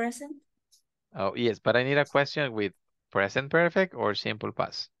 Simple present. Oh, yes, but I need a question with present perfect or simple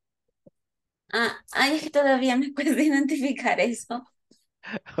past. Ay, es que todavía me cuesta identificar eso.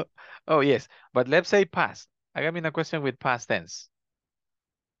 Oh, yes, but let's say past. Hágame una question with past tense.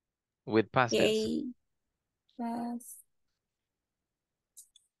 With past tense. Okay. Past.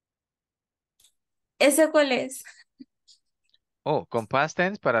 ¿Ese cuál es? Oh, con past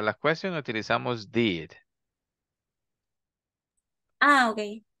tense para la question utilizamos did.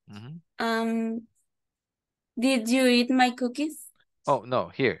 Okay. Did you eat my cookies? Oh, no,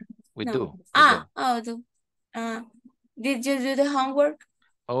 here. We No. do. We do. Do. Did you do the homework?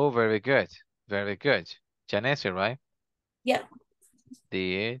 Oh, very good. Very good. Janessa, right? Yeah.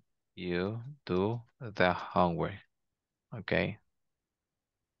 Did you do the homework? Okay.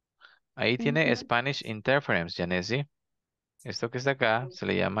 Ahí tiene Spanish interference, Janesi. Esto que está acá se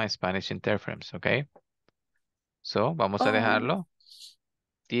le llama Spanish interference, ¿ok? So, vamos a dejarlo.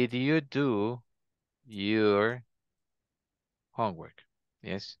 Did you do your homework?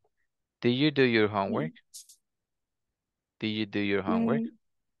 Yes. Did you do your homework? Did you do your homework?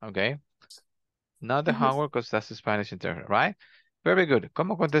 Okay. Not the homework because that's Spanish interference, right? Very good.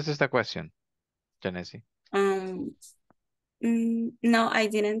 ¿Cómo contesta esta question, Janesi? No, I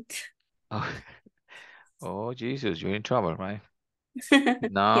didn't. Oh. Oh, Jesus, you're in trouble, right?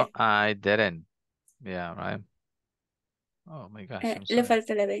 No, Yeah. I didn't. Yeah, right. Oh my gosh, I'm Le sorry.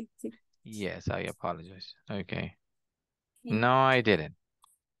 falta la B. Sí. Yes, I apologize. Okay. No, I didn't.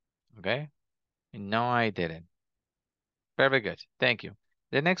 Okay. No, I didn't. Very good. Thank you.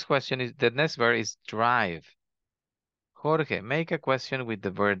 The next verb is drive. Jorge, make a question with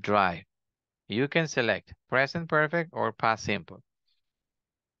the verb drive. You can select present perfect or past simple.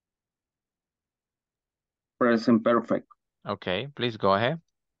 Present perfect. Okay, please go ahead.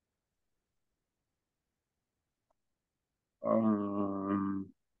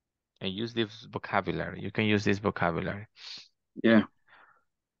 And use this vocabulary. You can use this vocabulary. Yeah.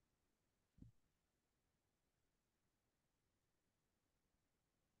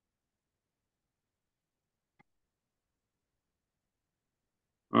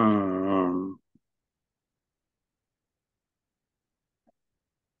 Oh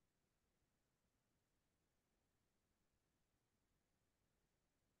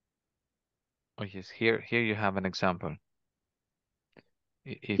yes, here you have an example.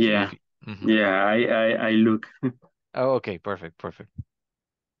 Yeah. Yeah, I look. Oh, okay, perfect.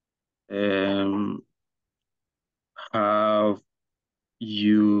 Have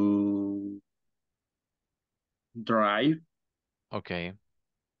you drive Okay.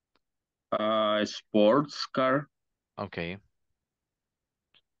 a sports car? Okay.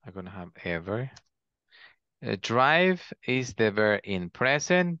 I'm gonna have ever. Drive is the verb in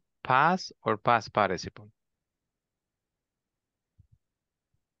present, past, or past participle.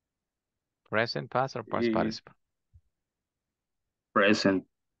 Present, past, or past participle. Present.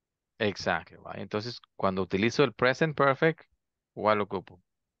 Exactly, right. Entonces, cuando utilizo el present perfect, ¿cuál ocupo?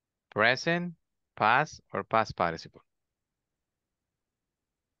 Present, past, or past participle.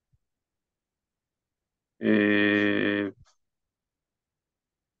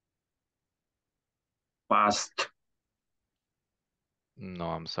 Past.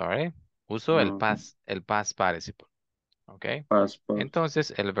 No, I'm sorry. Uso el past participle. ¿Ok? Passport.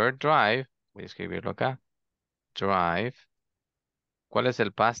 Entonces, el verb drive, voy a escribirlo acá. Drive. ¿Cuál es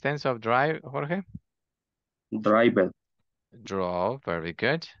el past tense of drive, Jorge? Driver. Drove, very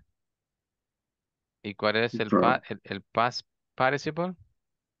good. ¿Y cuál es el past participle?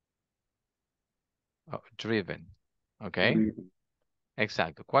 Oh, driven. ¿Ok? Driven.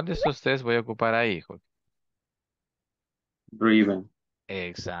 Exacto. ¿Cuál de estos tres voy a ocupar ahí, Jorge? Driven.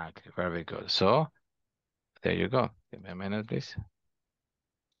 Exactly. Very good. So, there you go. Give me a minute, please.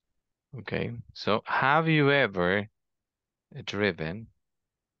 Okay. So, have you ever driven?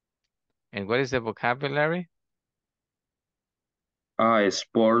 And what is the vocabulary? A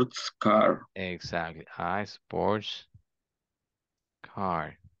sports car. Exactly. A sports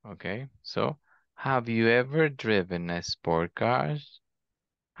car. Okay. So, have you ever driven a sport car?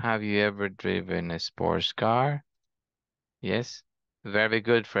 Have you ever driven a sports car? Yes. Very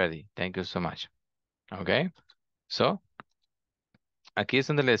good, Freddy. Thank you so much. Okay. So, aquí es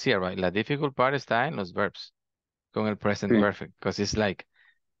donde le decía, right? La difficult part está en los verbs con el present Sí. perfect, because it's like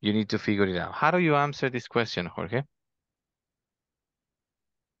you need to figure it out. How do you answer this question, Jorge?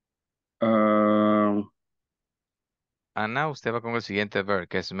 Ana, usted va con el siguiente verb,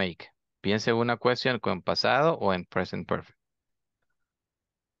 que es make. Piense una cuestión con pasado o en present perfect.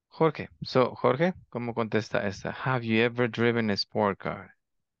 Jorge, Jorge, ¿cómo contesta esta? Have you ever driven a sport car?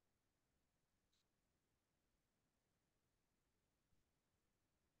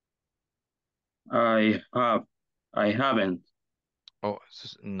 I haven't. Oh,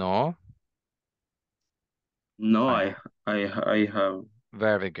 no. No, I have.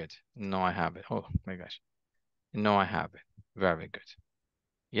 Very good. No, I haven't. Oh my gosh. No, I haven't. Very good.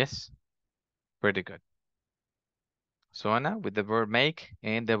 Yes. Pretty good. So, Ana, with the verb make,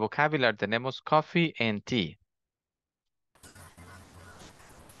 and the vocabulary tenemos coffee and tea.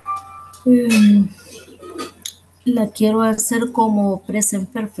 La quiero hacer como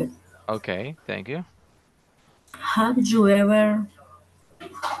present perfect. Okay, thank you. Have you ever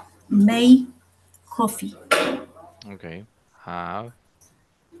made coffee? Okay. Have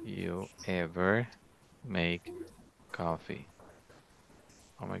you ever make coffee?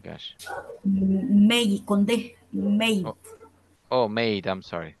 Oh my gosh. Made con D. Made. Oh, made. I'm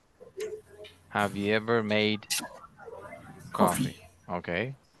sorry. Have you ever made coffee?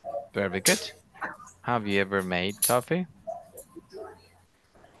 Okay. Very good. Have you ever made coffee?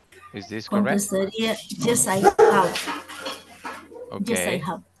 Is this correct? Contestaría, yes, I have. Okay. Yes, I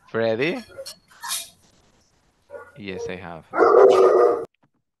have. Freddy? Yes, I have.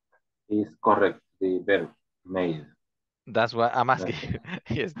 Is correct, the verb made. That's what I'm asking.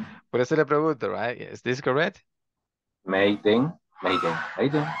 Yes. Por eso le pregunto, right? Is this correct? Maiden, maybe.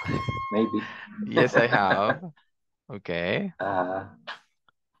 Yes, I have. Okay. Uh,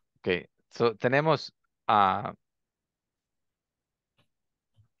 Okay. So tenemos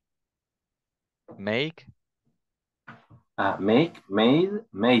make. make, made,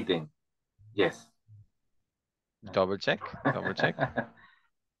 maiden. Yes. Double check. Double check.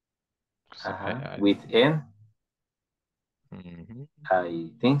 With N. Mm-hmm.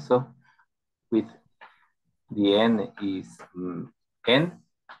 I think so. With the N is N.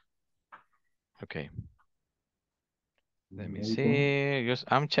 Okay. Let me see.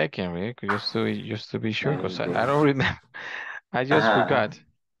 I'm checking, Rick, just to be sure, because I don't remember. I just forgot.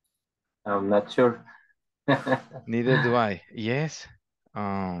 I'm not sure. Neither do I. Yes.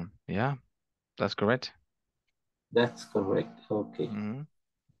 Yeah, that's correct. That's correct. Okay.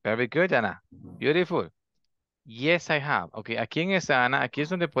 Very good, Ana. Beautiful. Yes, I have. Okay, aquí en esta, Ana, aquí es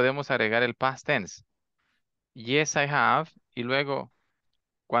donde podemos agregar el past tense. Yes, I have. Y luego,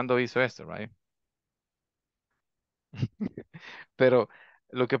 ¿cuándo hizo esto, right? Pero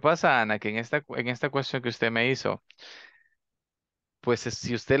lo que pasa, Ana, que en esta cuestión que usted me hizo, pues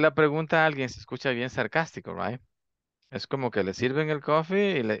si usted la pregunta a alguien, se escucha bien sarcástico, right? Es como que le sirven el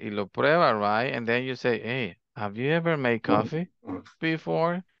coffee y lo prueba, right? And then you say, hey, have you ever made coffee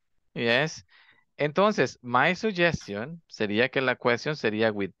before? Yes. Entonces, my suggestion sería que la question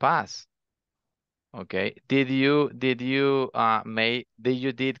sería with past. Okay. Did you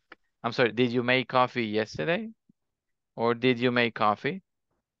make coffee yesterday? Or did you make coffee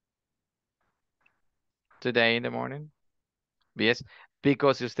today in the morning? Yes.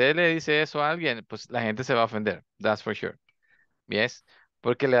 Because si usted le dice eso a alguien, pues la gente se va a ofender. That's for sure. Yes.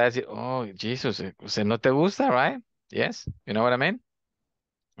 Porque le va a decir, oh, Jesus, o sea, no te gusta, right? Yes. You know what I mean?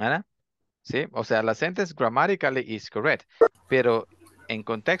 Ana? Sí. O sea, la sentence grammatically is correct. Pero en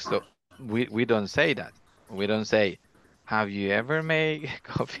contexto, we don't say that. We don't say, have you ever made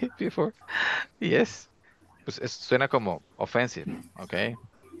coffee before? Yes. pues suena como offensive, okay?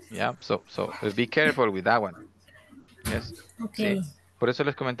 Yeah, so be careful with that one. Yes. Okay. Sí. Por eso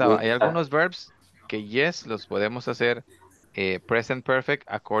les comentaba, hay with algunos verbs que yes los podemos hacer present perfect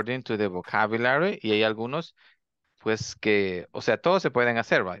according to the vocabulary y hay algunos pues que, o sea, todos se pueden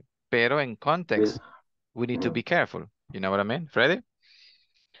hacer, right? Pero en context, we need to be careful. You know what I mean, Freddy?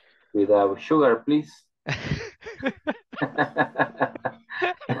 without sugar, please.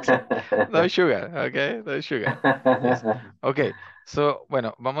 No sugar, okay, no sugar. Yes. Okay, so,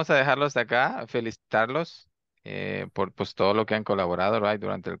 bueno, vamos a dejarlos de acá, felicitarlos por pues todo lo que han colaborado, right,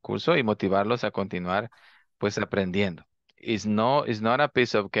 durante el curso y motivarlos a continuar pues aprendiendo. It's not a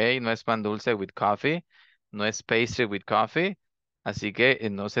piece of cake, no es pan dulce with coffee, no es pastry with coffee, así que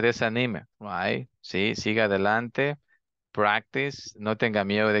no se desanime, right? Sí, siga adelante, practice, no tenga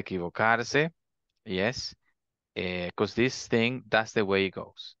miedo de equivocarse, yes. Because this thing, that's the way it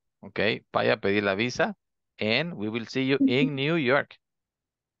goes. Okay, vaya a pedir la visa and we will see you in New York.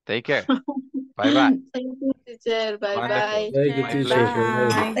 Take care. Bye bye. Thank you, teacher. Bye Wonderful. bye. Thank you, My teacher. pleasure.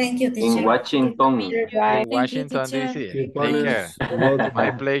 Bye. Thank you, In teacher. Washington. In Thank you, Washington, teacher. D.C. Take Cupones care. about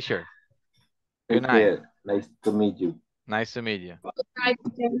My pleasure. Good Take night. care. Nice to meet you. Nice to meet you. Bye,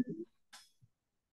 teacher.